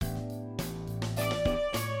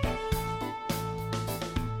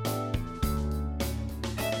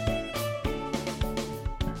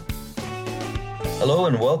Hello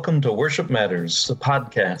and welcome to Worship Matters, a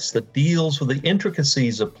podcast that deals with the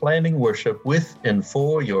intricacies of planning worship with and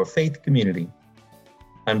for your faith community.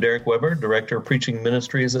 I'm Derek Weber, Director of Preaching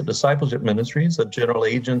Ministries at Discipleship Ministries, a general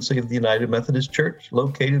agency of the United Methodist Church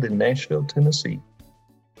located in Nashville, Tennessee.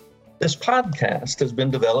 This podcast has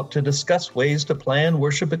been developed to discuss ways to plan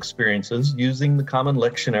worship experiences using the Common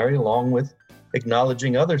Lectionary along with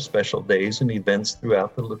acknowledging other special days and events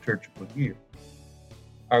throughout the liturgical year.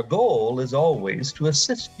 Our goal is always to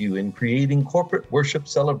assist you in creating corporate worship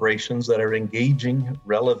celebrations that are engaging,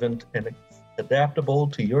 relevant, and adaptable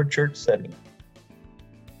to your church setting.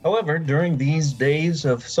 However, during these days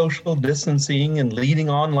of social distancing and leading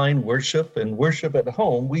online worship and worship at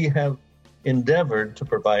home, we have endeavored to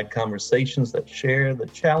provide conversations that share the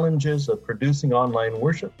challenges of producing online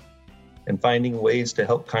worship and finding ways to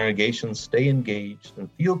help congregations stay engaged and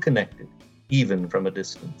feel connected, even from a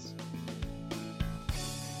distance.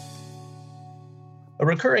 A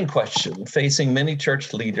recurring question facing many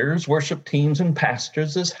church leaders, worship teams, and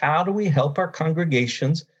pastors is how do we help our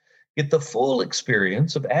congregations get the full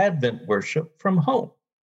experience of Advent worship from home?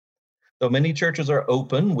 Though many churches are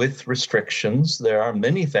open with restrictions, there are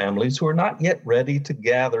many families who are not yet ready to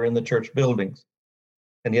gather in the church buildings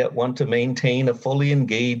and yet want to maintain a fully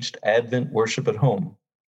engaged Advent worship at home.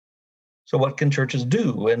 So what can churches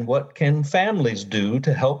do and what can families do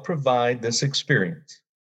to help provide this experience?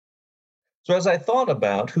 So as I thought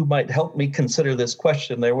about who might help me consider this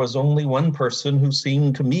question, there was only one person who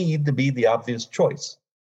seemed to me to be the obvious choice.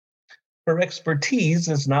 Her expertise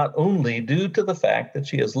is not only due to the fact that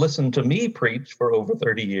she has listened to me preach for over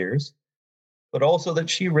 30 years, but also that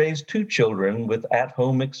she raised two children with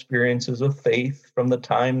at-home experiences of faith from the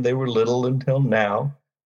time they were little until now,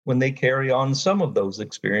 when they carry on some of those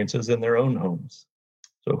experiences in their own homes.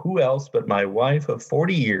 So who else but my wife of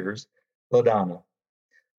 40 years, LaDonna.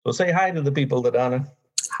 So say hi to the people, LaDonna.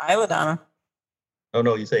 Hi, LaDonna. Oh,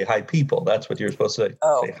 no, you say hi, people. That's what you're supposed to say.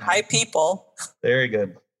 Oh, say hi, people. Very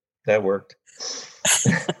good. That worked.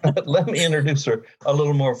 Let me introduce her a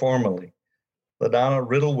little more formally. LaDonna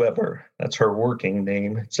Riddle Weber, that's her working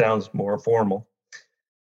name. It sounds more formal,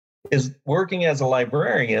 is working as a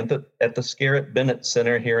librarian at the Scarrett Bennett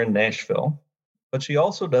Center here in Nashville. But she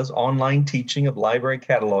also does online teaching of library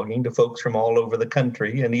cataloging to folks from all over the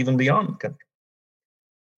country and even beyond the country.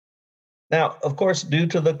 Now, of course, due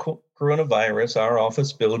to the coronavirus, our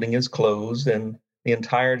office building is closed and the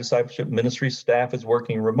entire discipleship ministry staff is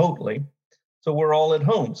working remotely. So we're all at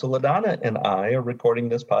home. So LaDonna and I are recording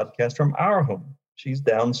this podcast from our home. She's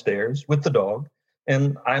downstairs with the dog,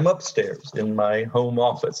 and I'm upstairs in my home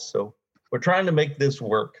office. So we're trying to make this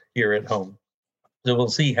work here at home. So we'll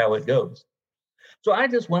see how it goes. So I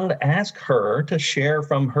just wanted to ask her to share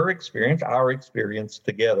from her experience, our experience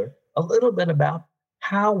together, a little bit about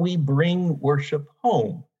how we bring worship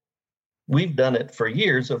home. We've done it for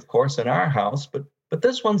years, of course, in our house, but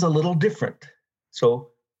this one's a little different. So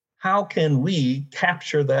how can we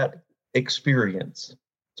capture that experience?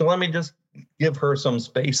 So let me just give her some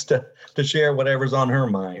space to share whatever's on her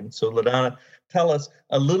mind. So LaDonna, tell us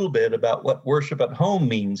a little bit about what worship at home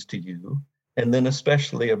means to you, and then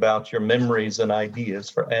especially about your memories and ideas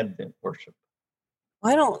for Advent worship.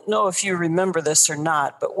 I don't know if you remember this or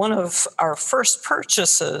not, but one of our first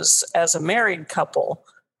purchases as a married couple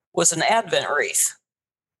was an Advent wreath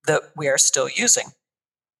that we are still using.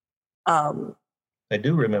 I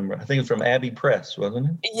do remember. I think it's from Abbey Press, wasn't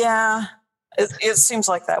it? Yeah, it seems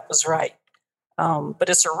like that was right. But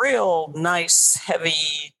it's a real nice,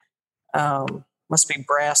 heavy, must be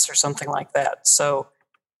brass or something like that. So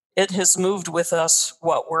it has moved with us.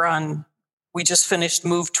 We just finished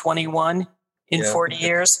Move 21 in 40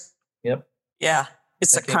 years. Yep. Yeah,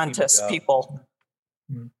 it's a contest, people.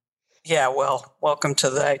 Mm-hmm. Yeah, well, welcome to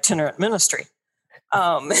the itinerant ministry.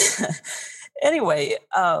 Anyway,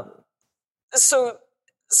 so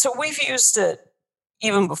we've used it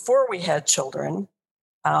even before we had children.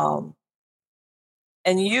 And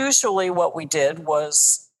usually what we did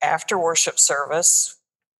was after worship service,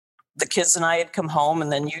 the kids and I had come home,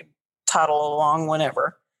 and then you'd toddle along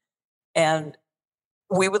whenever. And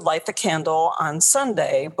we would light the candle on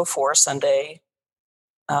Sunday before Sunday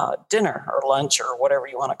dinner or lunch or whatever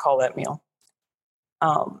you want to call that meal.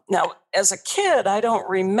 Now, as a kid, I don't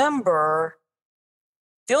remember.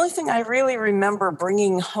 The only thing I really remember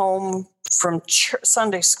bringing home from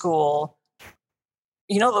Sunday school,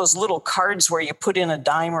 you know, those little cards where you put in a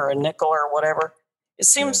dime or a nickel or whatever. It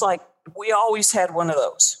seems like we always had one of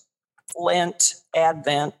those. Lent,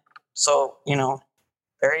 Advent. So, you know,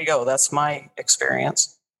 there you go. That's my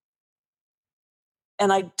experience.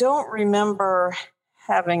 And I don't remember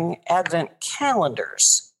having Advent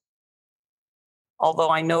calendars. Although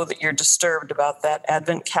I know that you're disturbed about that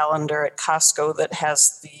Advent calendar at Costco that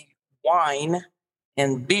has the wine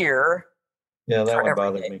and beer. Yeah, that for one every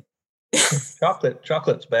bothered day. me.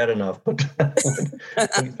 Chocolate's bad enough, but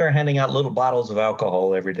when you start handing out little bottles of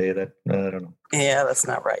alcohol every day, that I don't know. Yeah, that's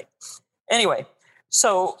not right. Anyway,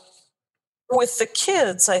 so with the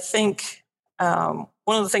kids, I think one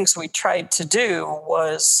of the things we tried to do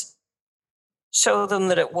was show them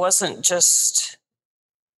that it wasn't just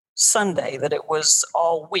Sunday, that it was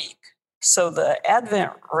all week. So the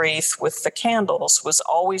Advent wreath with the candles was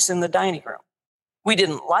always in the dining room. We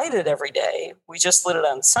didn't light it every day. We just lit it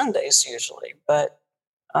on Sundays usually. But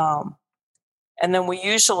and then we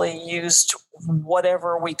usually used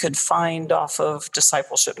whatever we could find off of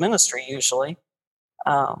Discipleship Ministry, usually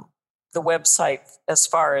the website, as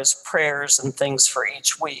far as prayers and things for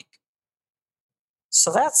each week.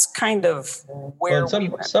 So that's kind of where we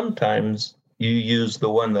went. Sometimes you use the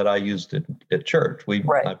one that I used at church.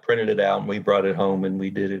 I printed it out and we brought it home and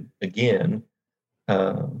we did it again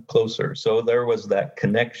closer. So there was that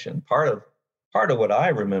connection. Part of what I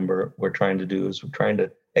remember we're trying to do is we're trying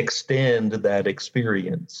to extend that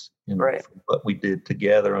experience, from what we did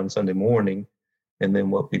together on Sunday morning and then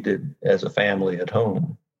what we did as a family at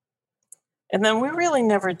home. And then we really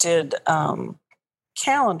never did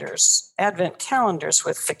calendars, Advent calendars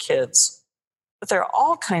with the kids. But there are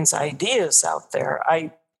all kinds of ideas out there.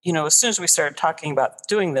 As soon as we started talking about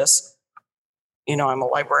doing this, I'm a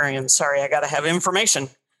librarian. Sorry, I got to have information.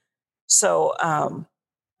 So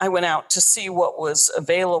I went out to see what was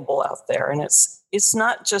available out there. And it's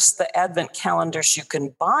not just the Advent calendars you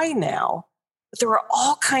can buy now, but there are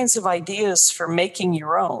all kinds of ideas for making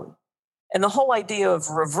your own. And the whole idea of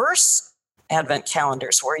reverse Advent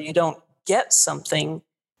calendars, where you don't get something,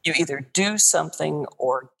 you either do something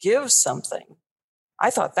or give something. I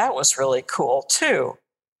thought that was really cool too.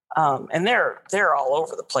 And they're all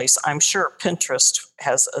over the place. I'm sure Pinterest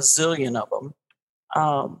has a zillion of them.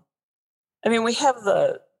 We have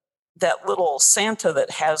that little Santa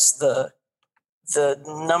that has the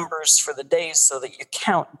numbers for the days so that you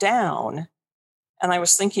count down. And I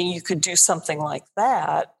was thinking you could do something like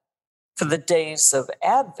that for the days of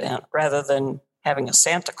Advent rather than having a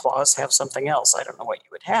Santa Claus have something else. I don't know what you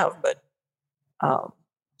would have, but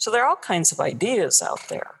so there are all kinds of ideas out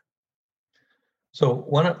there. So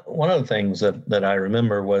one of the things that I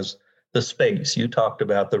remember was the space. You talked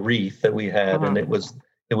about the wreath that we had, and it was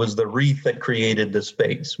the wreath that created the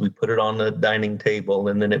space. We put it on the dining table,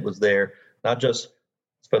 and then it was there, not just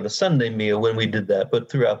for the Sunday meal when we did that, but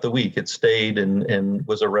throughout the week. It stayed and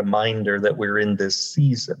was a reminder that we're in this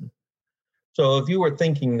season. So if you were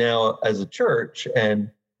thinking now as a church, and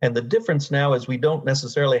the difference now is we don't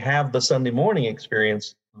necessarily have the Sunday morning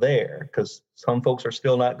experience there because some folks are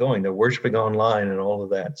still not going. They're worshiping online and all of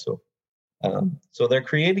that. So they're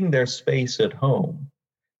creating their space at home.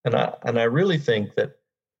 And I really think that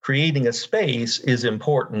creating a space is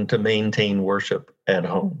important to maintain worship at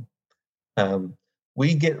home.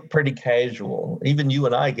 We get pretty casual. Even you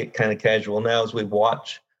and I get kind of casual now as we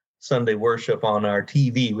watch Sunday worship on our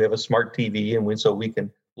TV. We have a smart TV, and so we can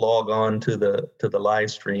log on to the live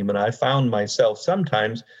stream. And I found myself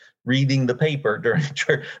sometimes reading the paper during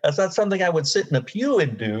church. That's not something I would sit in a pew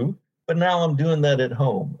and do, but now I'm doing that at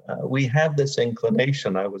home. We have this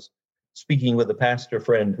inclination. I was speaking with a pastor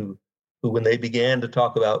friend who when they began to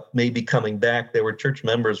talk about maybe coming back, there were church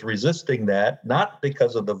members resisting that, not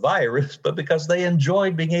because of the virus, but because they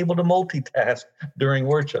enjoyed being able to multitask during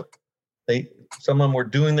worship. Some of them were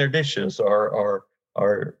doing their dishes or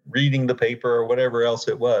reading the paper or whatever else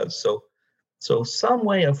it was. So some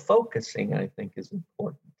way of focusing, I think, is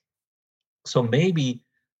important. So maybe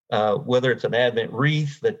whether it's an Advent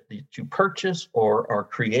wreath that you purchase or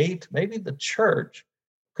create, maybe the church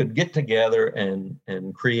could get together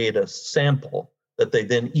and create a sample that they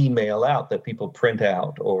then email out, that people print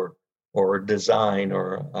out or design,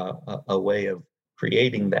 or a way of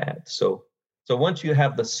creating that. So once you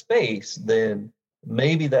have the space, then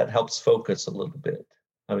maybe that helps focus a little bit.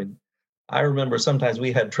 I remember sometimes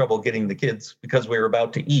we had trouble getting the kids, because we were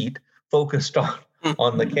about to eat, focused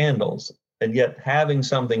on the candles. And yet having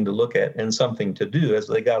something to look at and something to do, as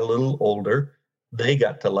they got a little older, they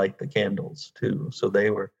got to light the candles too. So they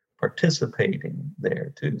were participating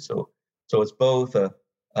there too. So it's both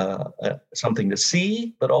something to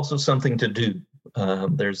see, but also something to do.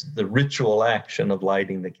 There's the ritual action of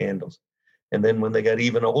lighting the candles. And then when they got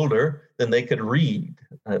even older, then they could read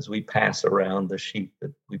as we pass around the sheet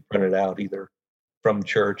that we printed out, either from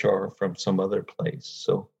church or from some other place.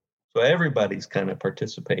 So everybody's kind of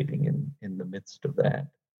participating in the midst of that.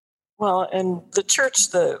 Well, and the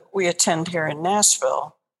church that we attend here in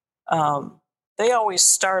Nashville, they always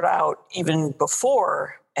start out, even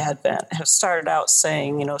before Advent, have started out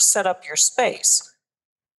saying, set up your space,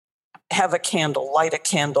 have a candle, light a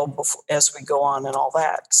candle before, as we go on and all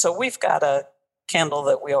that. So we've got a candle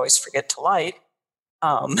that we always forget to light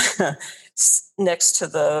next to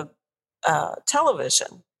the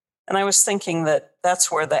television. And I was thinking that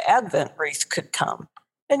that's where the Advent wreath could come.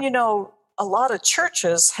 And, a lot of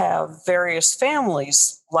churches have various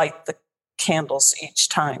families light the candles each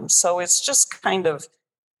time. So it's just kind of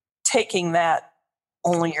taking that,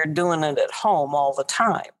 only you're doing it at home all the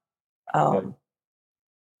time.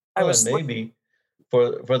 Maybe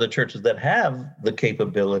for the churches that have the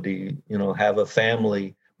capability, have a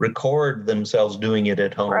family record themselves doing it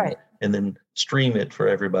at home, right, and then stream it for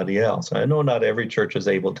everybody else. I know not every church is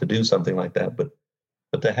able to do something like that, but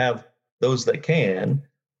to have those that can,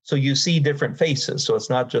 so you see different faces. So it's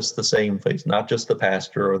not just the same face, not just the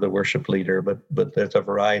pastor or the worship leader, but there's a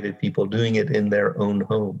variety of people doing it in their own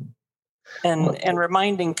home. And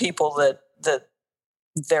reminding people that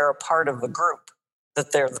they're a part of the group,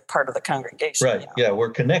 that they're the part of the congregation. Right. Yeah, we're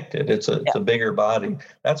connected. It's a bigger body.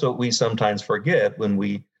 That's what we sometimes forget when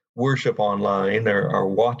we worship online or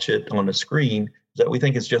watch it on a screen, is that we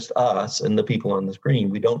think it's just us and the people on the screen.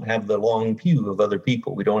 We don't have the long view of other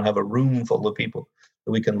people. We don't have a room full of people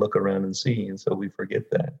that we can look around and see. And so we forget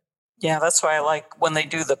that. Yeah, that's why I like when they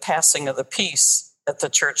do the passing of the peace at the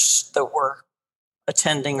church that we're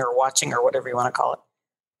attending or watching or whatever you want to call it.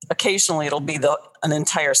 Occasionally it'll be an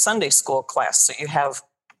entire Sunday school class. So you have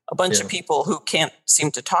a bunch of people who can't seem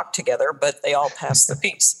to talk together, but they all pass the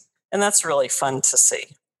peace. And that's really fun to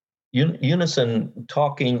see. Unison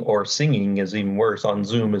talking or singing is even worse on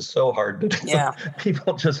Zoom. Is so hard to do. Yeah.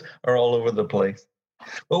 People just are all over the place.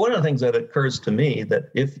 But one of the things that occurs to me, that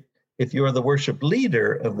if you're the worship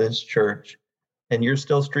leader of this church and you're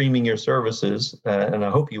still streaming your services, and I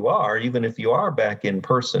hope you are, even if you are back in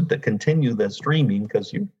person, to continue the streaming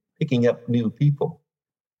because you're picking up new people.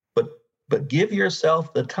 But give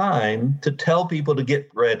yourself the time to tell people to get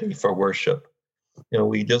ready for worship.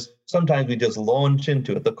 Sometimes we just launch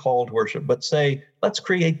into it, the call to worship, but say, let's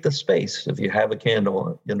create the space. If you have a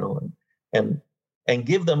candle, and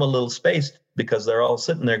give them a little space, because they're all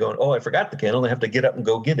sitting there going, oh, I forgot the candle. They have to get up and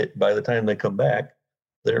go get it. By the time they come back,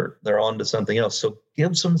 they're on to something else. So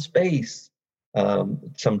give some space,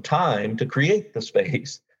 some time to create the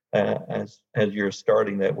space as you're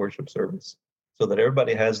starting that worship service, so that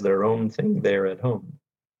everybody has their own thing there at home.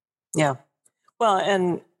 Yeah. Well,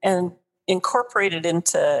 and incorporate it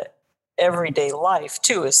into everyday life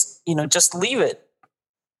too, is, just leave it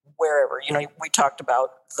wherever. We talked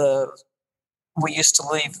about we used to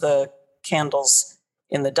leave the candles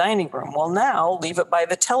in the dining room. Well, now leave it by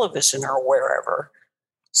the television or wherever,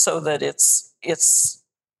 so that it's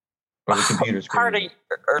or the computer screen. Part of,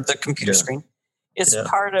 or the computer screen. It's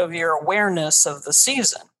part of your awareness of the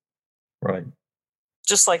season. Right.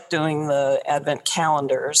 Just like doing the Advent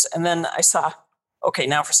calendars. And then I saw, okay,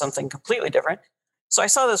 now for something completely different. So I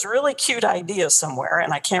saw this really cute idea somewhere,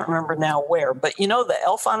 and I can't remember now where, but the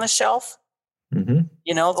elf on the shelf? Mm-hmm.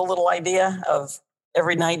 The little idea of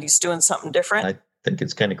every night he's doing something different? I think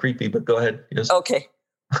it's kind of creepy, but go ahead. Yes. Okay.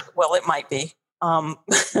 Well, it might be.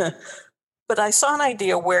 But I saw an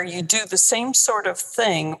idea where you do the same sort of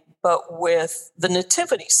thing, but with the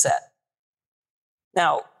nativity set.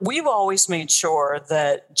 Now, we've always made sure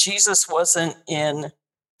that Jesus wasn't in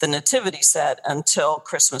the nativity set until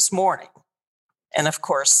Christmas morning. And of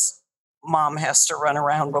course, Mom has to run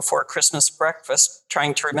around before Christmas breakfast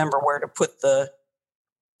trying to remember where to put the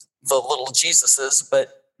little Jesuses,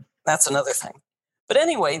 but that's another thing. But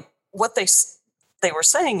anyway, what they were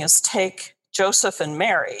saying is take Joseph and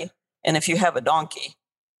Mary, and if you have a donkey,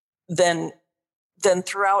 then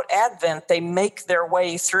throughout Advent, they make their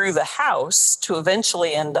way through the house to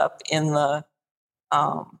eventually end up in the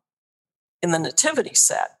nativity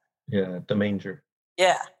set. Yeah, the manger.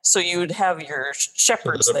 Yeah, so you'd have your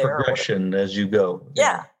shepherds so there's a there. Progression as you go.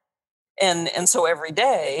 Yeah. And so every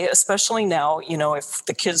day, especially now, if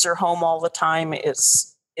the kids are home all the time,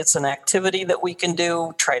 it's an activity that we can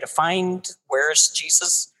do. Try to find where's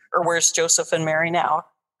Jesus or where's Joseph and Mary now?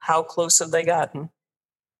 How close have they gotten?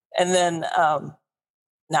 And then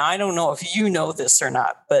now I don't know if you know this or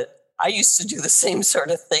not, but I used to do the same sort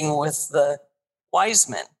of thing with the wise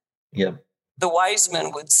men. Yeah. The wise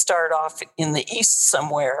men would start off in the east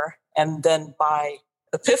somewhere, and then by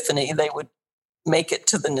Epiphany, they would make it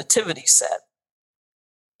to the nativity set.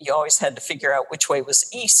 You always had to figure out which way was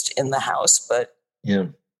east in the house, but... Yeah.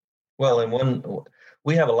 Well, and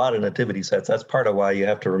we have a lot of nativity sets. That's part of why you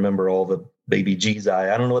have to remember all the baby Jesus.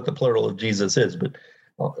 I don't know what the plural of Jesus is, but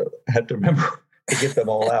I have to remember to get them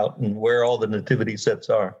all out and where all the nativity sets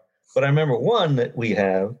are. But I remember one that we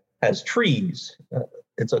have has trees.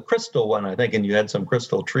 It's a crystal one, I think, and you had some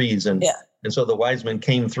crystal trees. And so the wise men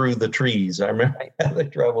came through the trees. I remember how they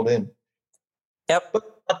traveled in. Yep.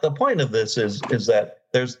 But the point of this is that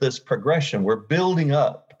there's this progression. We're building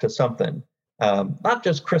up to something, not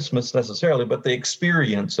just Christmas necessarily, but the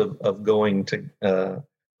experience of going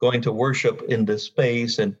to worship in this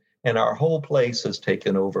space, and our whole place is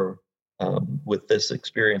taken over with this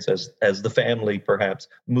experience as the family perhaps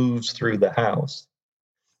moves through the house.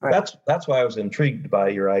 Right. That's why I was intrigued by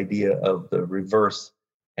your idea of the reverse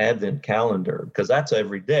Advent calendar, because that's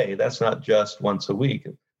every day. That's not just once a week.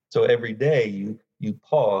 So every day you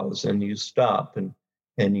pause and you stop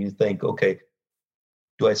and you think, okay,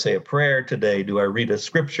 do I say a prayer today? Do I read a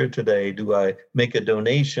scripture today? Do I make a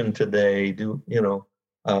donation today? Do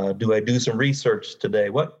I do some research today?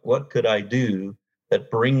 What could I do that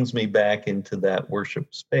brings me back into that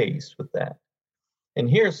worship space with that? And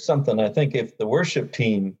here's something I think, if the worship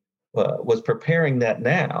team was preparing that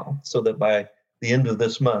now, so that by the end of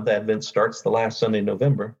this month, Advent starts the last Sunday in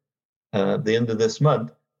November, the end of this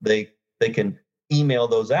month, they can email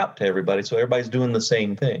those out to everybody, so everybody's doing the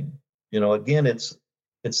same thing. Again, it's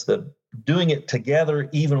the doing it together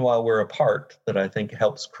even while we're apart that I think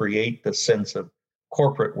helps create the sense of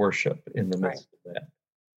corporate worship in the midst of that.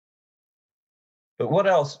 But what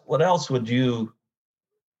else would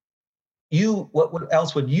what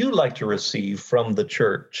else would you like to receive from the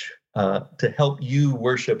church to help you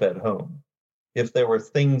worship at home? If there were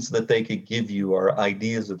things that they could give you or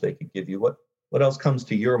ideas that they could give you, what else comes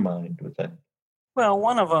to your mind with that? Well,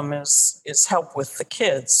 one of them is help with the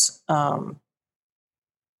kids. I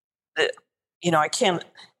can't.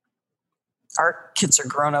 Our kids are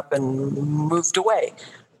grown up and moved away.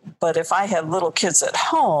 But if I had little kids at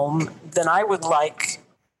home, then I would like,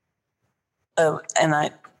 and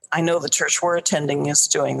I know the church we're attending is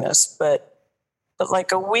doing this, but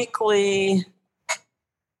like a weekly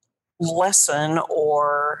lesson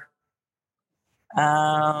or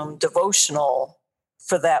devotional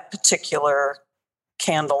for that particular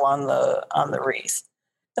candle on the wreath.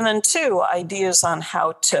 And then 2, ideas on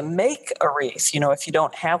how to make a wreath. If you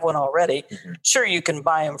don't have one already, sure, you can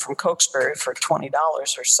buy them from Cokesbury for $20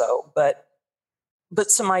 or so, but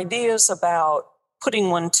some ideas about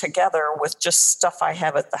putting one together with just stuff I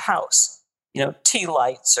have at the house, tea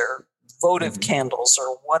lights or votive candles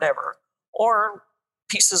or whatever, or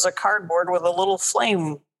pieces of cardboard with a little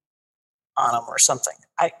flame on them or something.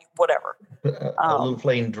 Whatever. A little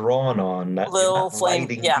flame drawn on. Little flame,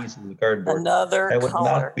 yeah. Pieces of cardboard. Another that would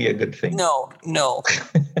color. not be a good thing. No.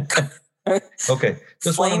 Okay,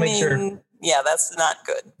 just want to make sure. Yeah, that's not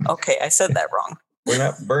good. Okay, I said that wrong. We're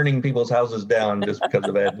not burning people's houses down just because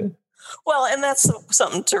of Advent. Well, and that's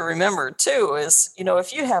something to remember too. Is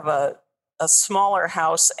if you have a smaller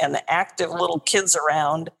house and active little kids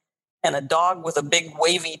around and a dog with a big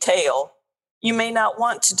wavy tail, you may not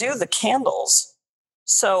want to do the candles.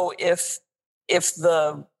 So if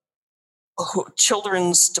the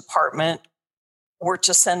children's department were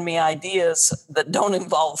to send me ideas that don't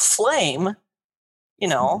involve flame,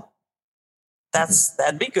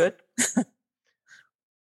 that'd be good.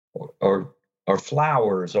 or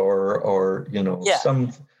flowers or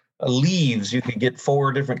some leaves. You could get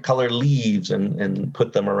 4 different color leaves and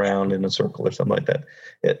put them around in a circle or something like that.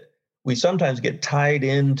 We sometimes get tied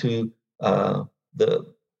into the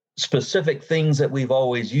specific things that we've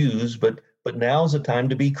always used, but now's the time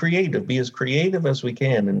to be creative, be as creative as we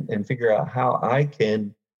can and figure out how I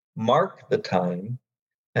can mark the time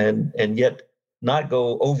and yet not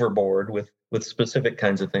go overboard with specific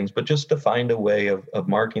kinds of things, but just to find a way of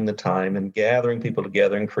marking the time and gathering people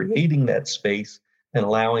together and creating that space and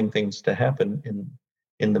allowing things to happen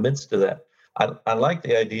in the midst of that. I like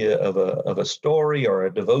the idea of a story or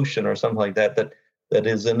a devotion or something like that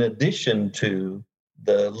is in addition to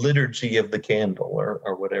the liturgy of the candle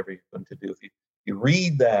or whatever you're going to do. If you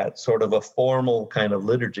read that sort of a formal kind of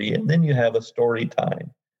liturgy, and then you have a story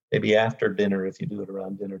time, maybe after dinner if you do it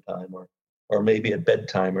around dinner time, or maybe at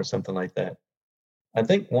bedtime or something like that. I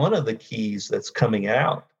think one of the keys that's coming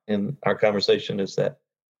out in our conversation is that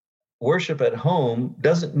worship at home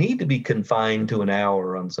doesn't need to be confined to an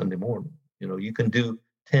hour on Sunday morning. You can do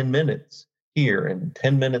 10 minutes here and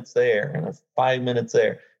 10 minutes there and 5 minutes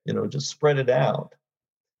there, just spread it out.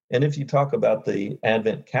 And if you talk about the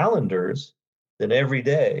Advent calendars, then every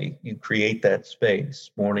day you create that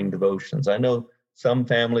space, morning devotions. I know some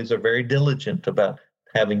families are very diligent about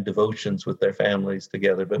having devotions with their families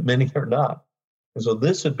together, but many are not. And so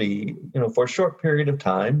this would be, for a short period of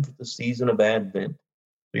time, the season of Advent.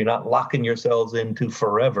 So you're not locking yourselves into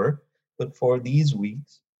forever, but for these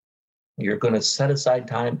weeks, you're going to set aside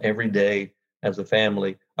time every day as a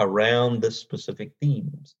family around the specific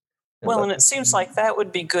themes. Well, and it seems like that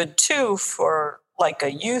would be good too for like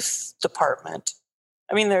a youth department.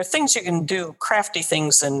 I mean, there are things you can do, crafty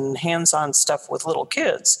things and hands-on stuff with little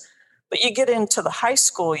kids, but you get into the high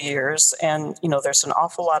school years and, there's an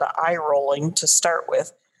awful lot of eye rolling to start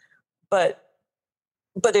with. But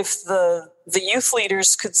if the youth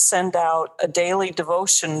leaders could send out a daily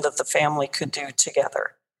devotion that the family could do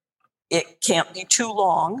together, it can't be too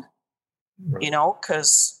long,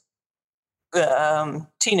 because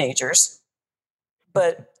teenagers.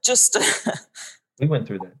 But just we went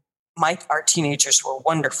through that. Our teenagers were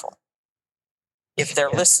wonderful. If they're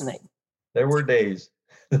listening, there were days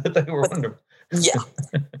that they were wonderful. Yeah,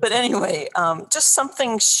 but anyway, just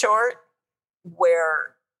something short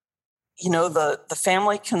where the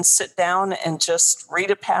family can sit down and just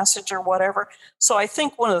read a passage or whatever. So I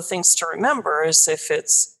think one of the things to remember is if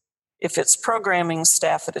it's programming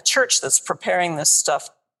staff at a church that's preparing this stuff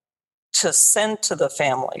to send to the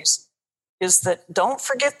families, is that don't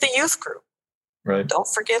forget the youth group. Right. Don't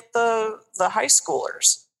forget the high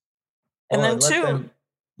schoolers. And then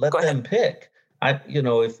let them pick.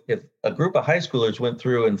 If a group of high schoolers went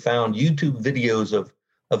through and found YouTube videos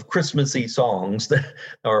of Christmassy songs that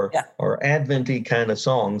or Adventy kind of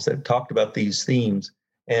songs that talked about these themes,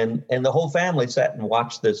 and the whole family sat and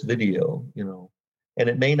watched this video, and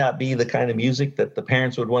it may not be the kind of music that the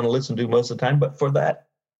parents would want to listen to most of the time, but for that,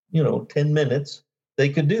 10 minutes, they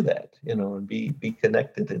could do that, and be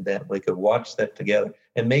connected in that. They could watch that together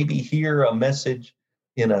and maybe hear a message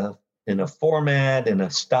in a format, in a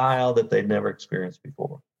style that they'd never experienced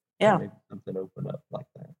before. Yeah. Maybe something open up like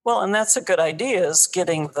that. Well, and that's a good idea, is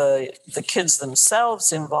getting the kids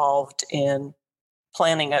themselves involved in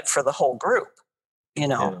planning it for the whole group.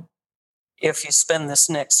 If you spend this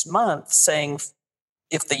next month saying,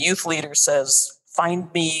 if the youth leader says,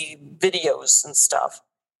 find me videos and stuff,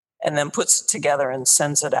 and then puts it together and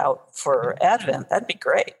sends it out for Advent, that'd be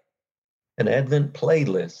great. An Advent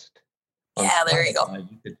playlist. Yeah, there you go.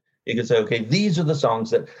 You could say, okay, these are the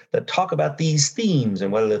songs that talk about these themes,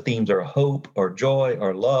 and whether the themes are hope or joy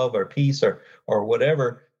or love or peace or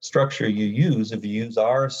whatever structure you use. If you use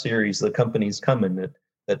our series, The Company's Coming,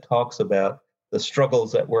 that talks about the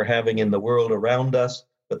struggles that we're having in the world around us,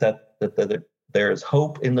 but that there is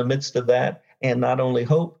hope in the midst of that, and not only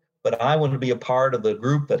hope, but I want to be a part of the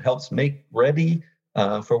group that helps make ready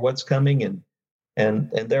for what's coming.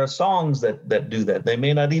 And there are songs that do that. They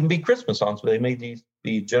may not even be Christmas songs, but they may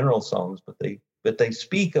be general songs, but they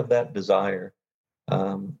speak of that desire,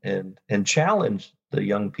 and challenge the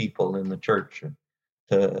young people in the church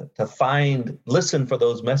to listen for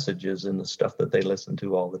those messages in the stuff that they listen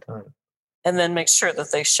to all the time. And then make sure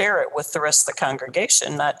that they share it with the rest of the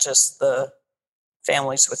congregation, not just the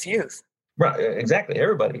families with youth. Right, exactly.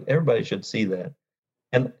 Everybody should see that.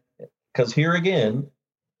 And because here again,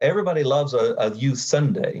 everybody loves a youth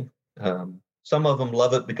Sunday. Some of them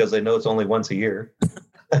love it because they know it's only once a year,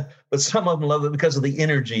 but some of them love it because of the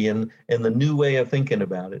energy and the new way of thinking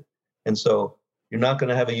about it. And so you're not going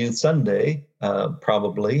to have a youth Sunday,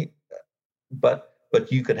 probably, but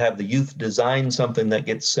you could have the youth design something that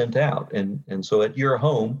gets sent out. And so at your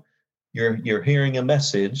home, you're hearing a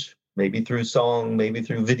message, maybe through song, maybe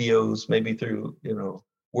through videos, maybe through,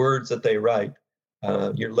 words that they write.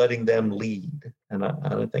 You're letting them lead. And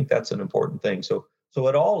I think that's an important thing. So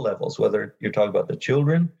at all levels, whether you're talking about the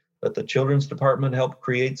children, let the children's department help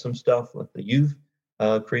create some stuff, let the youth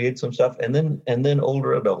create some stuff, and then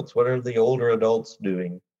older adults. What are the older adults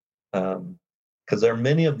doing? Because there are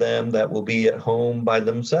many of them that will be at home by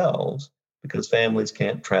themselves because families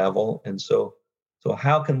can't travel. And so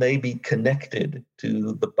how can they be connected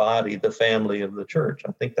to the body, the family of the church?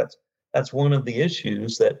 I think that's one of the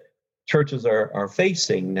issues that churches are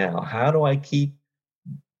facing now. How do I keep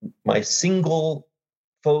my single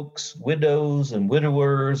folks, widows and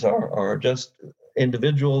widowers, or just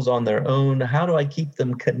individuals on their own? How do I keep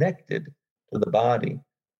them connected to the body?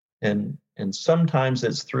 And sometimes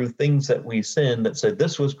it's through things that we send that say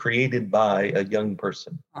this was created by a young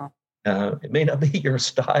person. It may not be your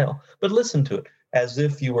style, but listen to it as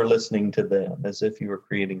if you were listening to them, as if you were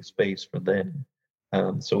creating space for them.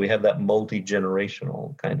 So we have that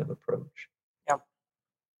multi-generational kind of approach. Yep.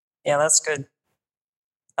 Yeah, that's good.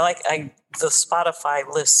 The Spotify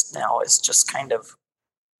list now is just kind of,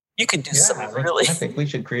 you can do some really. I think we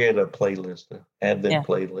should create a playlist, an Advent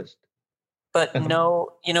playlist. But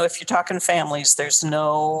no, if you're talking families, there's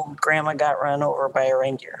no grandma got run over by a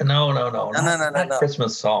reindeer. No. No.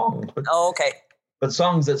 Christmas songs. Okay. But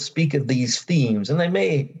songs that speak of these themes, and they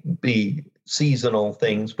may be seasonal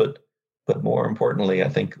things, but But more importantly, I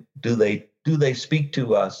think, do they speak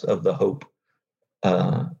to us of the hope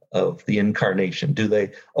of the incarnation? Do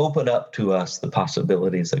they open up to us the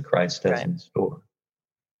possibilities that Christ has in store?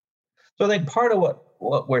 So I think part of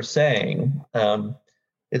what we're saying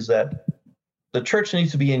is that the church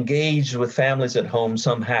needs to be engaged with families at home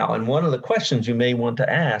somehow. And one of the questions you may want to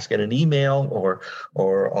ask in an email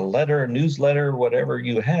or a letter, newsletter, whatever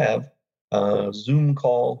you have, Zoom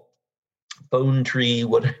call, phone tree,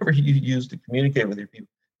 whatever you use to communicate with your people,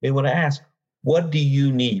 you may want to ask, what do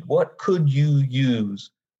you need? What could you use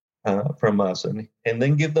from us? And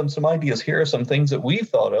then give them some ideas. Here are some things that we've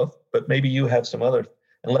thought of, but maybe you have some others.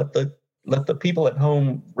 And let the people at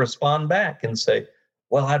home respond back and say,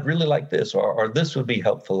 well, I'd really like this, or this would be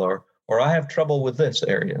helpful, or I have trouble with this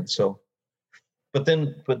area. And so, but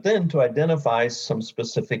then to identify some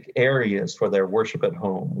specific areas for their worship at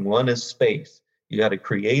home. One is space. You got to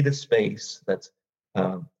create a space that's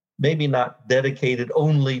maybe not dedicated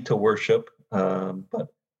only to worship, but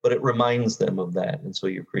it reminds them of that. And so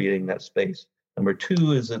you're creating that space. Number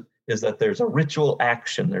two is that there's a ritual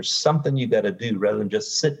action. There's something you got to do rather than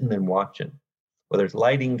just sitting and watching, whether it's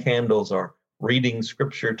lighting candles or reading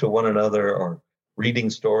scripture to one another or reading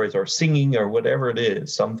stories or singing or whatever it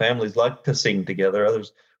is. Some families like to sing together.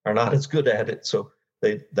 Others are not as good at it. So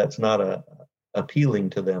that's not appealing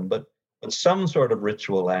to them, but some sort of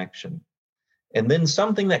ritual action. And then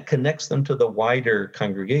something that connects them to the wider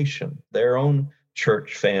congregation, their own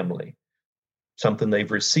church family, something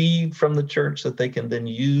they've received from the church that they can then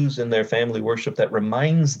use in their family worship that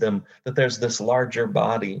reminds them that there's this larger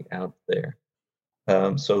body out there.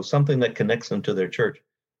 So something that connects them to their church.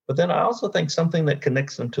 But then I also think something that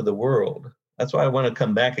connects them to the world. That's why I want to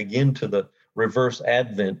come back again to the reverse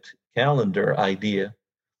Advent calendar idea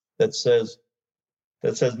that says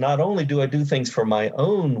not only do I do things for my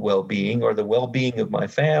own well-being or the well-being of my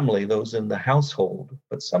family, those in the household,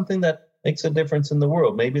 but something that makes a difference in the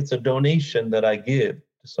world. Maybe it's a donation that I give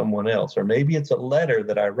to someone else, or maybe it's a letter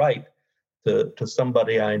that I write to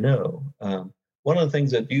somebody I know. One of the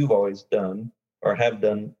things that you've always done, or have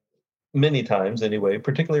done many times anyway,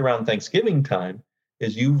 particularly around Thanksgiving time,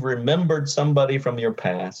 is you've remembered somebody from your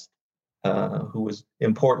past who was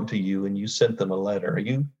important to you, and you sent them a letter. Are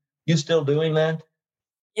you still doing that?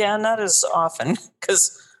 Yeah, not as often,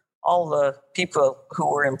 because all the people who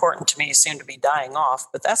were important to me seem to be dying off,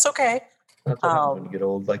 but that's okay. That's what happens when you get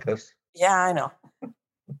old like us. Yeah, I know.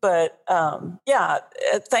 But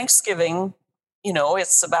at Thanksgiving,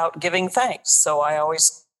 it's about giving thanks. So I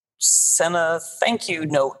always send a thank you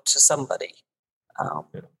note to somebody.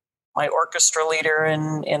 My orchestra leader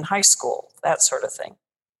in high school, that sort of thing.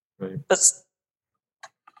 Right. But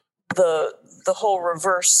the whole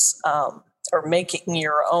reverse or making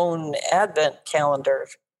your own Advent calendar,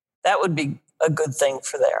 that would be a good thing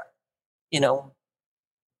for there.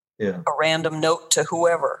 A random note to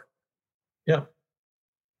whoever. Yeah.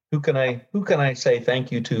 Who can I say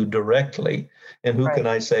thank you to directly, and who can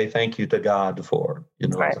I say thank you to God for?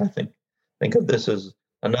 I think of this as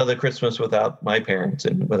another Christmas without my parents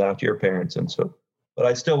and without your parents, and so. But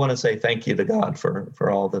I still want to say thank you to God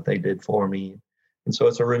for all that they did for me, and so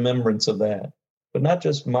it's a remembrance of that. But not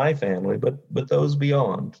just my family, but those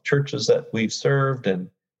beyond, churches that we've served and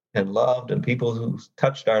loved, and people who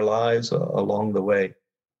touched our lives along the way.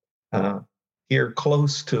 Here,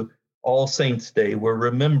 close to All Saints' Day, we're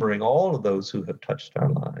remembering all of those who have touched our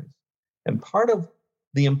lives. And part of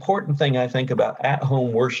the important thing I think about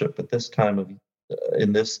at-home worship at this time of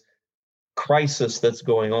in this crisis that's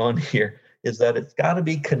going on here is that it's got to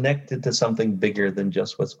be connected to something bigger than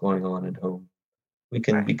just what's going on at home. We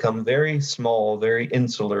can become very small, very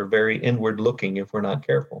insular, very inward-looking if we're not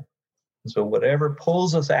careful. And so whatever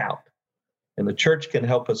pulls us out, and the church can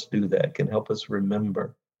help us do that, can help us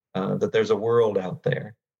remember that there's a world out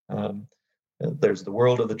there. There's the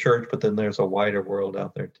world of the church, but then there's a wider world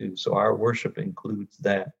out there too. So our worship includes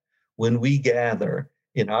that. When we gather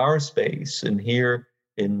in our space, and here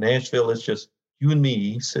in Nashville, it's just you and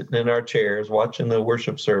me sitting in our chairs watching the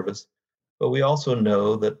worship service. But we also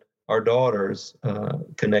know that our daughter's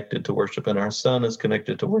connected to worship, and our son is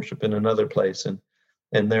connected to worship in another place.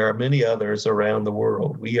 And there are many others around the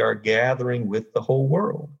world. We are gathering with the whole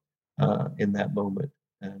world in that moment.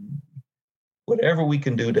 And whatever we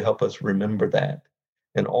can do to help us remember that.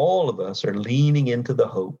 And all of us are leaning into the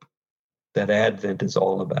hope that Advent is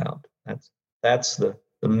all about. That's the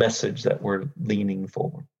message that we're leaning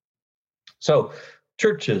for. So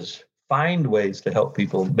churches, find ways to help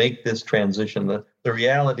people make this transition. The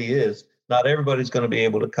reality is not everybody's going to be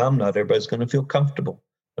able to come. Not everybody's going to feel comfortable.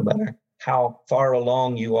 No matter how far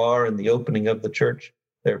along you are in the opening of the church,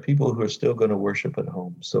 there are people who are still going to worship at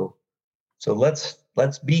home. So So let's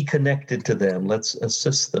be connected to them. Let's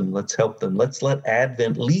assist them. Let's help them. Let's let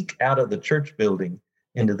Advent leak out of the church building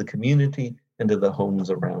into the community, into the homes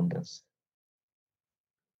around us.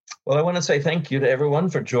 Well, I want to say thank you to everyone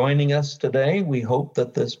for joining us today. We hope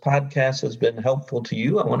that this podcast has been helpful to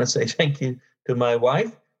you. I want to say thank you to my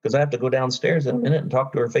wife, because I have to go downstairs in a minute and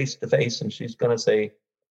talk to her face to face. And she's going to say,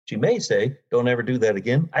 she may say, don't ever do that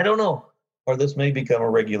again. I don't know. Or this may become a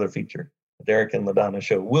regular feature. Derek and LaDonna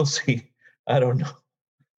show. We'll see. I don't know.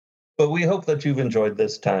 But we hope that you've enjoyed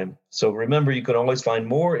this time. So remember, you can always find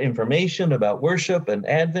more information about worship and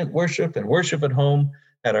Advent worship and worship at home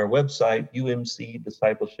at our website,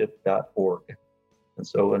 umcdiscipleship.org. And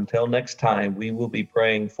so until next time, we will be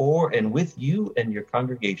praying for and with you and your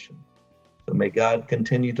congregation. So may God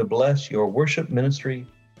continue to bless your worship ministry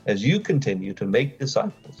as you continue to make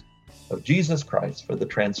disciples of Jesus Christ for the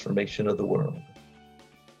transformation of the world.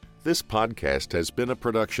 This podcast has been a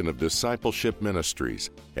production of Discipleship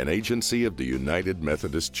Ministries, an agency of the United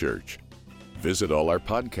Methodist Church. Visit all our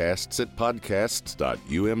podcasts at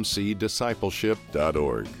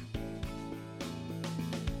podcasts.umcdiscipleship.org.